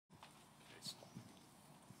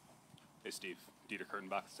Hey, Steve. Dieter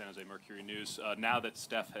Kurtenbach, San Jose Mercury News. Now that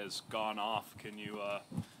Steph has gone off, can you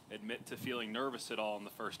admit to feeling nervous at all in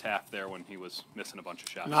the first half there when he was missing a bunch of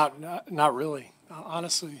shots? Not really.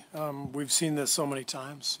 Honestly, we've seen this so many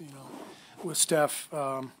times. You know, with Steph,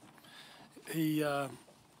 all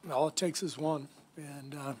it takes is one.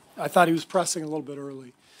 And I thought he was pressing a little bit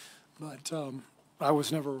early, but I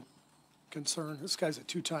was never concerned. This guy's a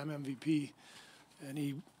two-time MVP, and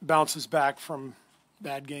he bounces back from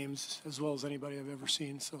bad games as well as anybody I've ever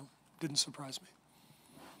seen, so it didn't surprise me.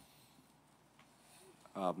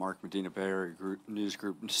 Mark Medina, Bay Area News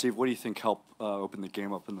Group. Steve, what do you think helped open the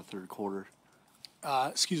game up in the third quarter?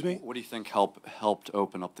 Excuse me? What do you think helped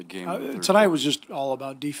open up the game? Tonight was just all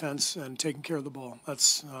about defense and taking care of the ball.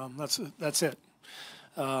 That's it.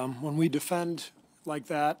 When we defend like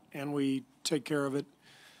that and we take care of it,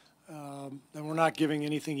 then we're not giving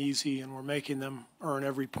anything easy and we're making them earn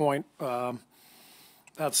every point.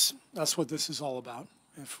 That's what this is all about.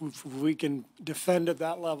 If we can defend at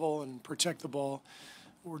that level and protect the ball,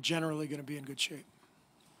 we're generally going to be in good shape.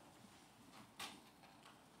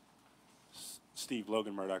 Steve,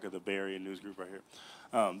 Logan Murdoch of the Bay Area News Group right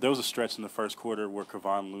here. There was a stretch in the first quarter where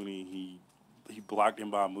Kevon Looney, he blocked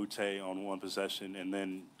Mbah Moute on one possession and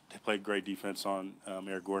then played great defense on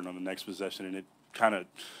Eric Gordon on the next possession, and it kind of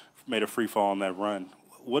made a free fall on that run.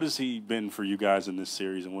 What has he been for you guys in this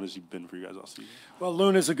series, and what has he been for you guys all season? Well,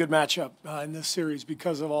 Loon is a good matchup in this series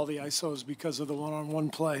because of all the ISOs, because of the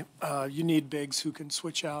one-on-one play. You need bigs who can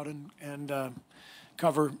switch out and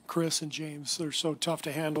cover Chris and James. They're so tough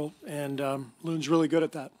to handle, and Loon's really good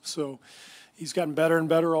at that. So he's gotten better and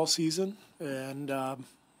better all season, and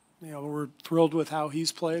you know, we're thrilled with how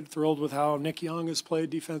he's played, thrilled with how Nick Young has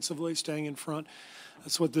played defensively, staying in front.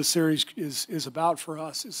 That's what this series is about for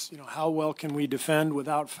us, is, you know, how well can we defend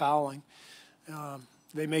without fouling.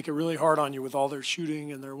 They make it really hard on you with all their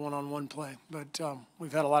shooting and their one-on-one play. But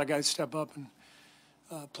we've had a lot of guys step up and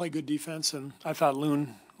play good defense, and I thought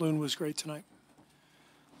Loon was great tonight.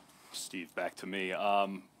 Steve, back to me.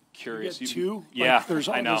 Curious. You get two? Yeah, like there's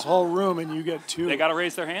I know. this whole room, and you get two. They got to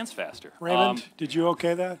raise their hands faster. Raymond, did you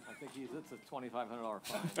okay that? I think it's a $2,500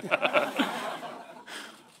 fine.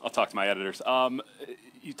 I'll talk to my editors.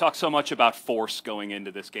 You talk so much about force going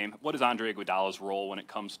into this game. What is Andre Iguodala's role when it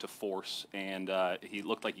comes to force? And he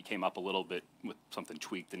looked like he came up a little bit with something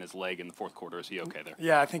tweaked in his leg in the fourth quarter. Is he okay there?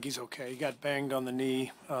 Yeah, I think he's okay. He got banged on the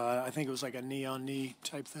knee. I think it was like a knee-on-knee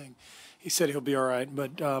type thing. He said he'll be all right.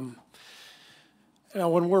 But, you know,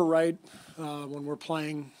 when we're right, when we're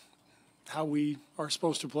playing how we are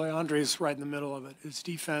supposed to play, Andre's right in the middle of it. It's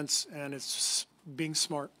defense and it's being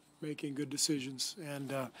smart, making good decisions.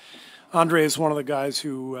 And Andre is one of the guys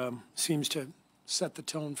who seems to set the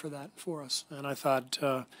tone for that for us. And I thought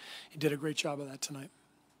he did a great job of that tonight.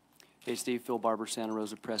 Hey, Steve, Phil Barber, Santa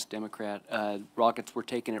Rosa Press, Democrat. Rockets were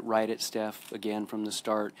taking it right at Steph again from the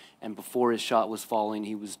start. And before his shot was falling,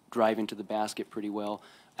 he was driving to the basket pretty well.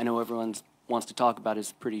 I know everyone wants to talk about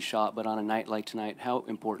his pretty shot, but on a night like tonight, how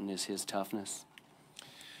important is his toughness?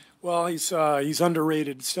 Well, he's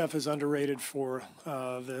underrated. Steph is underrated for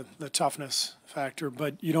the toughness factor,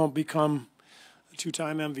 but you don't become a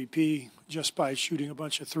two-time MVP just by shooting a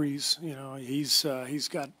bunch of threes. You know, he's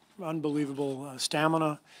got unbelievable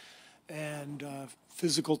stamina and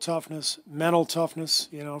physical toughness, mental toughness.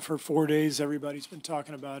 You know, for 4 days, everybody's been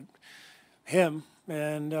talking about him,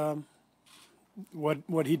 and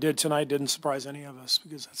what he did tonight didn't surprise any of us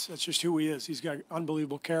because that's just who he is. He's got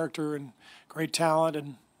unbelievable character and great talent,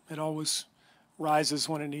 and it always rises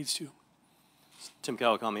when it needs to. Tim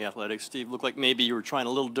Kawakami, Athletics. Steve, looked like maybe you were trying a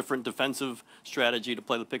little different defensive strategy to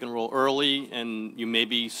play the pick and roll early, and you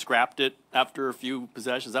maybe scrapped it after a few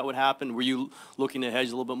possessions. Is that what happened? Were you looking to hedge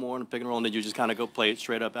a little bit more in the pick and roll, and did you just kind of go play it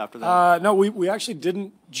straight up after that? No, we actually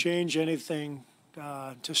didn't change anything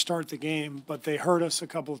to start the game, but they hurt us a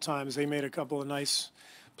couple of times. They made a couple of nice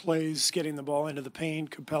plays getting the ball into the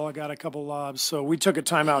paint. Capella got a couple lobs. So we took a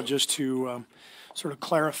timeout just to sort of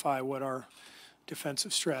clarify what our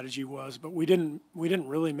defensive strategy was, but we didn't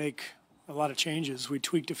really make a lot of changes. We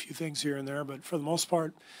tweaked a few things here and there, but for the most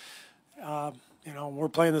part, you know, we're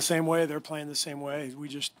playing the same way. They're playing the same way. We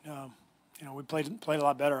just, you know, we played a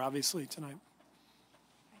lot better, obviously, tonight.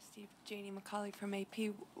 Hi, Steve. Janie McCauley from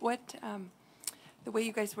AP. What the way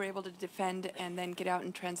you guys were able to defend and then get out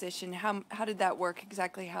in transition, how did that work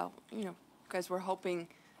exactly? How, you know, you guys were hoping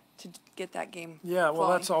to get that game Yeah, well,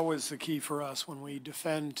 flowing? that's always the key for us. When we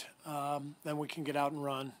defend, then we can get out and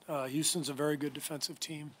run. Houston's a very good defensive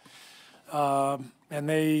team, and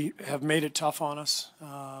they have made it tough on us.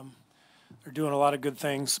 They're doing a lot of good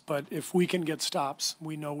things, but if we can get stops,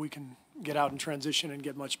 we know we can get out in transition and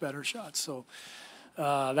get much better shots. So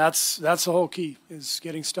That's the whole key, is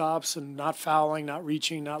getting stops and not fouling, not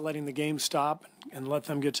reaching, not letting the game stop, and let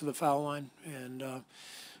them get to the foul line and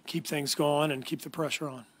keep things going and keep the pressure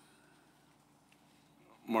on.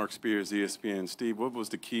 Mark Spears, ESPN. Steve, what was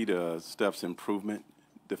the key to Steph's improvement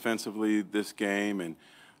defensively this game, and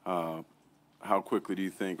how quickly do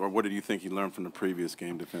you think, or what did you think he learned from the previous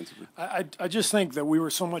game defensively? I just think that we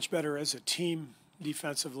were so much better as a team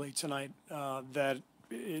defensively tonight that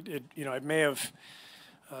it may have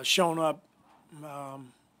shown up,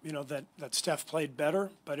 that Steph played better,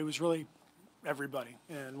 but it was really everybody.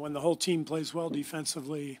 And when the whole team plays well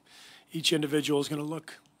defensively, each individual is going to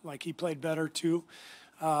look like he played better too.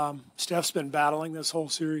 Steph's been battling this whole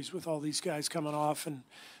series with all these guys coming off and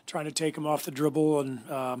trying to take him off the dribble, and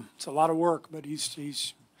it's a lot of work, but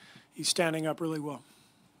he's standing up really well.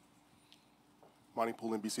 Monty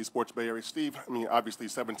Poole, NBC Sports Bay Area. Steve, I mean, obviously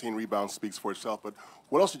 17 rebounds speaks for itself, but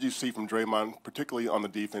what else did you see from Draymond, particularly on the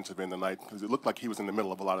defensive end tonight? Because it looked like he was in the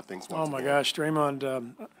middle of a lot of things. Oh my gosh,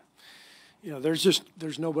 Draymond!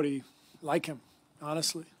 There's nobody like him.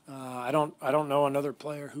 Honestly, I don't know another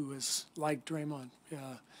player who is like Draymond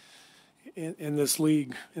in this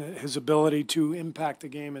league. His ability to impact the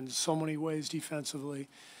game in so many ways defensively,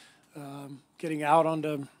 getting out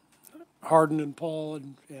onto Harden and Paul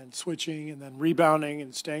and switching, and then rebounding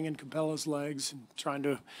and staying in Capella's legs and trying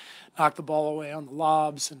to knock the ball away on the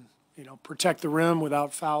lobs and protect the rim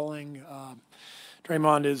without fouling.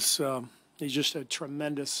 Draymond he's just a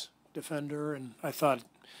tremendous defender, and I thought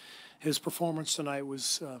his performance tonight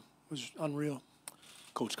was unreal.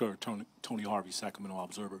 Coach Kerr, Tony Harvey, Sacramento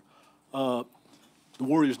Observer. The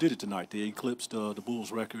Warriors did it tonight. They eclipsed the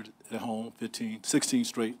Bulls' record at home, 16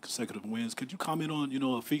 straight consecutive wins. Could you comment on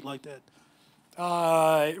a feat like that?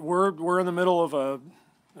 We're in the middle of a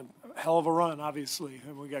hell of a run, obviously,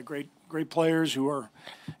 and we got great players who are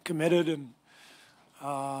committed, and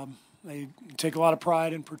they take a lot of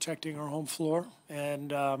pride in protecting our home floor,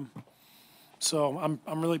 and so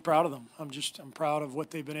I'm really proud of them. I'm proud of what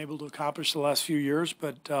they've been able to accomplish the last few years,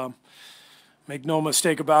 but make no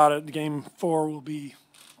mistake about it, Game 4 will be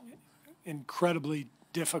incredibly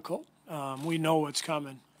difficult. We know what's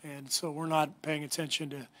coming, and so we're not paying attention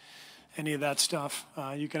to any of that stuff.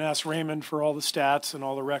 You can ask Raymond for all the stats and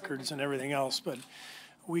all the records and everything else, but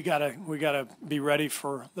we gotta be ready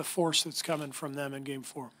for the force that's coming from them in Game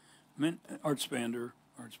 4. Art Spander,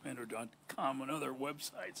 artspander.com, and other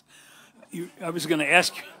websites. I was going to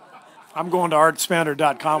ask you. I'm going to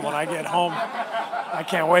artspander.com when I get home. I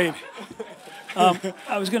can't wait.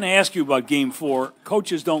 I was going to ask you about Game 4.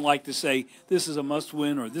 Coaches don't like to say this is a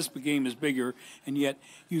must-win or this game is bigger, and yet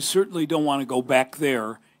you certainly don't want to go back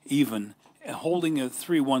there even. Holding a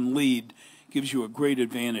 3-1 lead gives you a great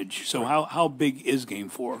advantage. So how big is Game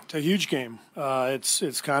 4? It's a huge game.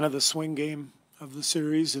 It's kind of the swing game of the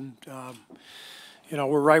series, and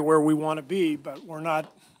we're right where we want to be, but we're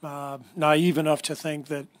not naive enough to think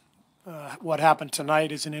that what happened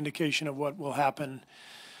tonight is an indication of what will happen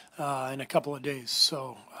in a couple of days.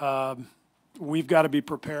 So we've got to be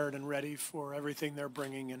prepared and ready for everything they're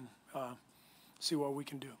bringing and see what we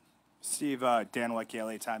can do. Steve, Dan Leckie,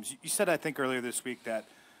 LA Times. You said, I think, earlier this week that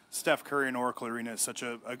Steph Curry and Oracle Arena is such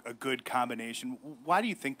a good combination. Why do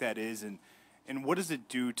you think that is, and what does it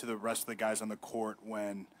do to the rest of the guys on the court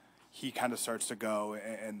when he kind of starts to go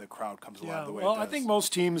and the crowd comes alive the way it does? I think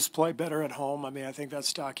most teams play better at home. I mean, I think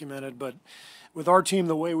that's documented. But with our team,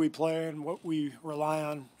 the way we play and what we rely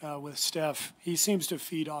on with Steph, he seems to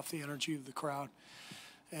feed off the energy of the crowd.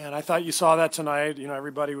 And I thought you saw that tonight.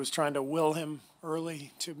 Everybody was trying to will him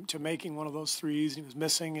early to making one of those threes. He was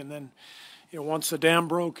missing. And then, once the dam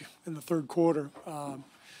broke in the third quarter,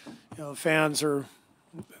 the fans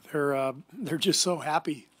they're just so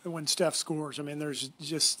happy when Steph scores. I mean, there's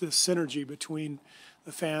just this synergy between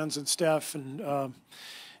the fans and Steph, and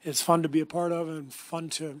it's fun to be a part of and fun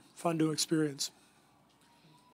to experience.